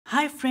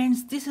Hi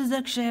friends, this is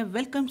Akshay.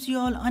 Welcomes you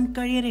all on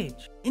Career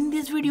Edge. In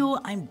this video,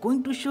 I'm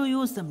going to show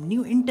you some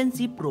new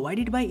internship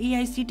provided by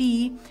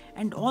AICTE,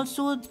 and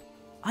also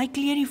I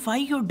clarify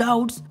your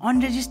doubts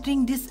on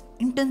registering these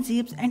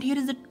internships. And here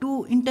is the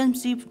two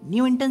internships.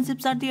 New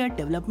internships are there: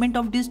 development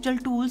of digital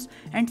tools,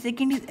 and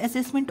second is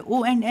assessment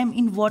O&M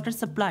in water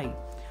supply.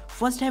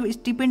 First have a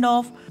stipend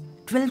of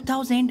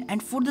 12,000,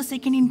 and for the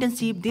second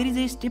internship there is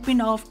a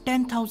stipend of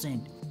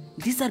 10,000.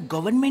 These are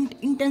government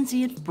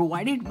internships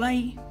provided by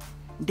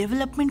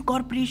Development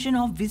Corporation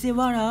of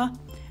Vijayawada,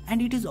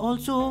 and it is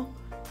also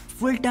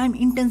full-time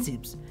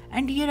internships.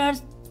 And here are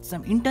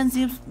some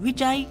internships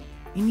which I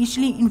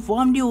initially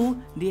informed you.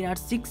 There are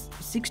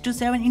six to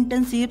seven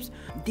internships.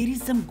 There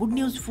is some good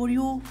news for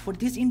you for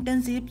these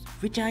internships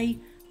which I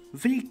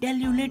will tell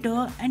you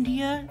later. And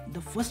here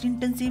the first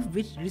internship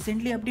which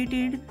recently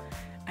updated,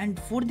 and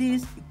for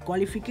this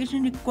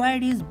qualification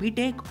required is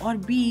BTech or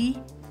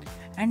BE,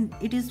 and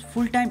it is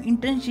full-time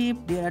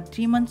internship. There are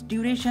 3 months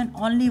duration,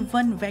 only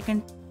one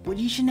vacant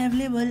position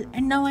available.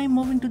 And now I am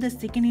moving to the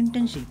second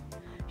internship.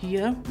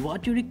 Here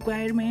what your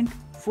requirement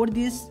for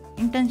this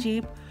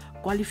internship: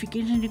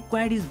 qualification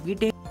required is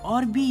BTech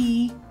or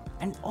BE,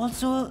 and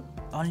also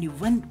only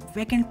one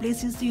vacant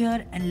place is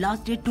here, and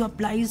last date to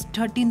apply is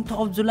 13th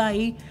of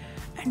July.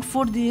 And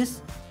for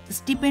this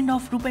stipend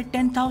of Rs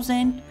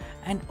 10,000,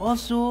 and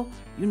also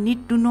you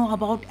need to know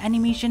about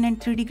animation and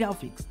 3D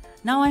graphics.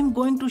 Now I am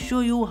going to show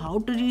you how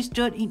to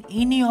register in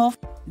any of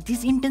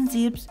these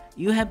internships.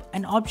 You have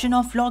an option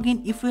of login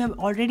if you have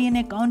already an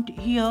account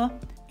here.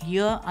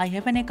 Here I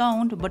have an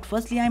account, but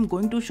firstly I am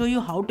going to show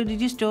you how to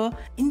register.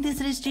 In this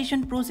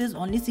registration process,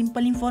 only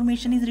simple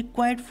information is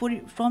required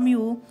from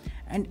you,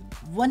 and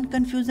one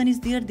confusion is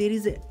there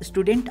is a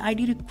student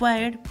ID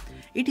required.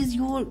 It is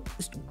your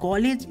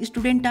college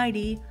student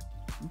ID,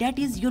 that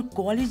is your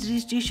college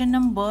registration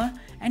number.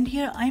 And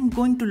here I am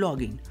going to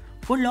log in.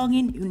 For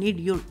login you need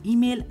your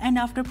email and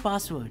after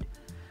password.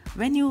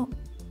 When you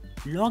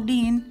logged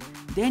in,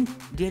 then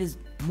there is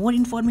more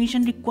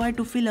information required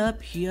to fill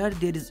up. Here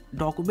there is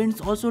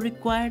documents also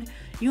required.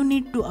 You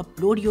need to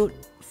upload your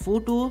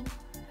photo,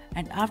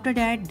 and after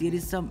that there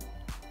is some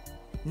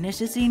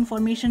necessary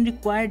information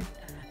required,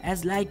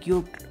 as like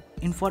your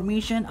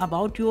information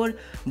about your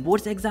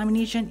boards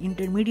examination,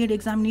 intermediate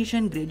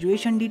examination,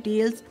 graduation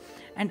details.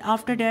 And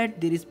after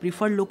that there is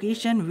preferred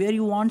location where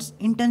you want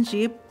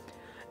internship,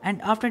 and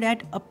after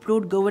that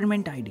upload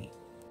government ID.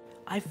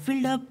 I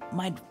filled up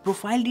my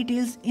profile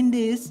details in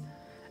this,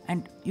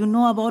 and you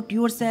know about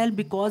yourself,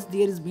 because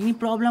there is many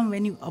problem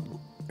when you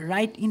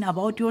write in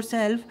about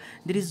yourself.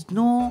 There is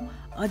no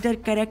other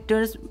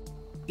characters,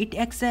 it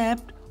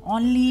accept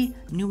only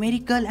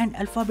numerical and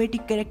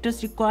alphabetic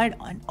characters required.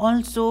 And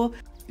also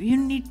you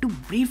need to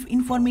brief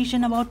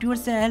information about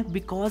yourself,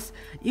 because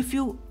if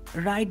you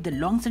write the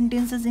long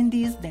sentences in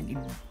this, then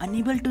it's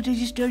unable to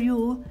register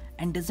you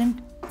and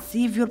doesn't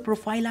save your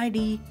profile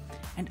ID.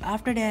 And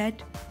after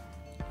that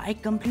I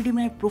completed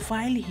my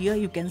profile. Here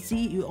you can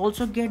see you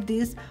also get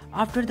this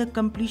after the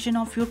completion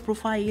of your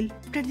profile.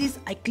 After this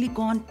I click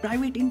on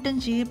private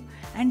internship,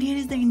 and here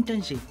is the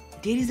internship.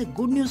 There is a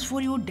good news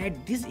for you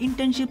that these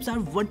internships are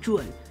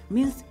virtual,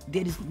 means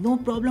there is no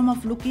problem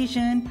of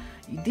location.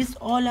 This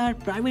all are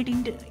private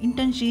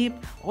internship.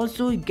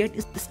 Also you get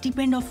a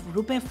stipend of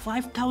Rs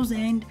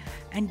 5,000,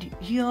 and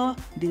here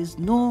there is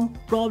no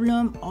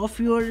problem of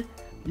your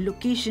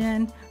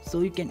location, so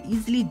you can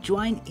easily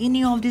join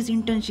any of this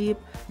internship.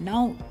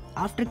 Now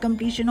after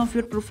completion of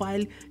your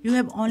profile, you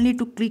have only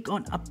to click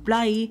on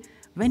apply.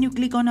 When you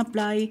click on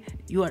apply,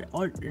 you are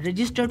all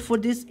registered for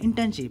this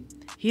internship.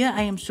 Here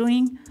I am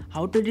showing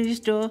how to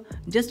register.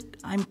 Just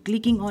I'm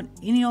clicking on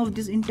any of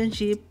this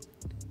internship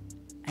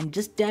and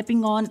just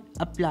tapping on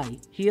apply.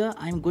 Here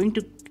I am going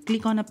to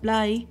click on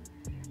apply,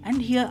 and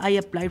here I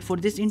applied for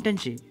this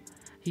internship.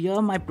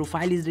 Here my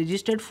profile is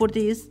registered for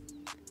this.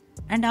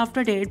 And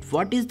after that,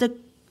 what is the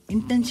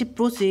internship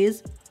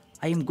process?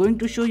 I am going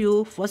to show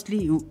you.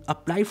 Firstly you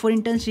apply for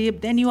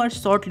internship, then you are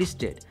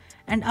shortlisted,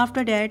 and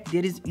after that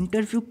there is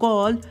interview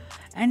call,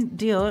 and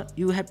there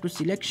you have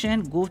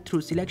to go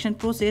through selection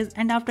process,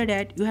 and after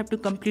that you have to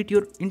complete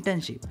your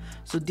internship.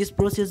 So this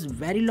process is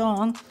very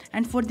long,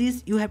 and for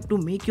this you have to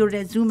make your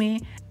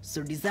resume.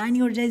 So design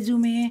your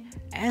resume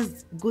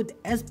as good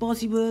as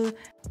possible,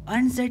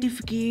 earn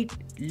certificate,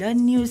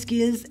 learn new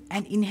skills,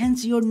 and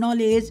enhance your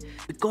knowledge,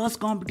 because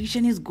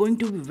competition is going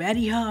to be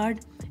very hard.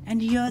 And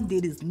here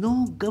there is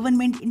no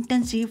government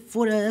internship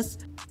for us.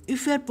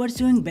 If you are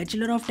pursuing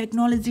Bachelor of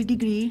Technology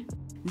degree,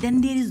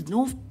 then there is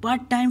no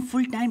part-time,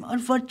 full-time or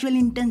virtual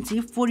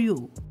internship for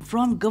you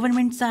from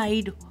government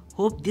side.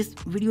 Hope this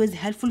video is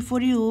helpful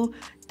for you.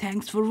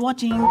 Thanks for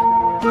watching.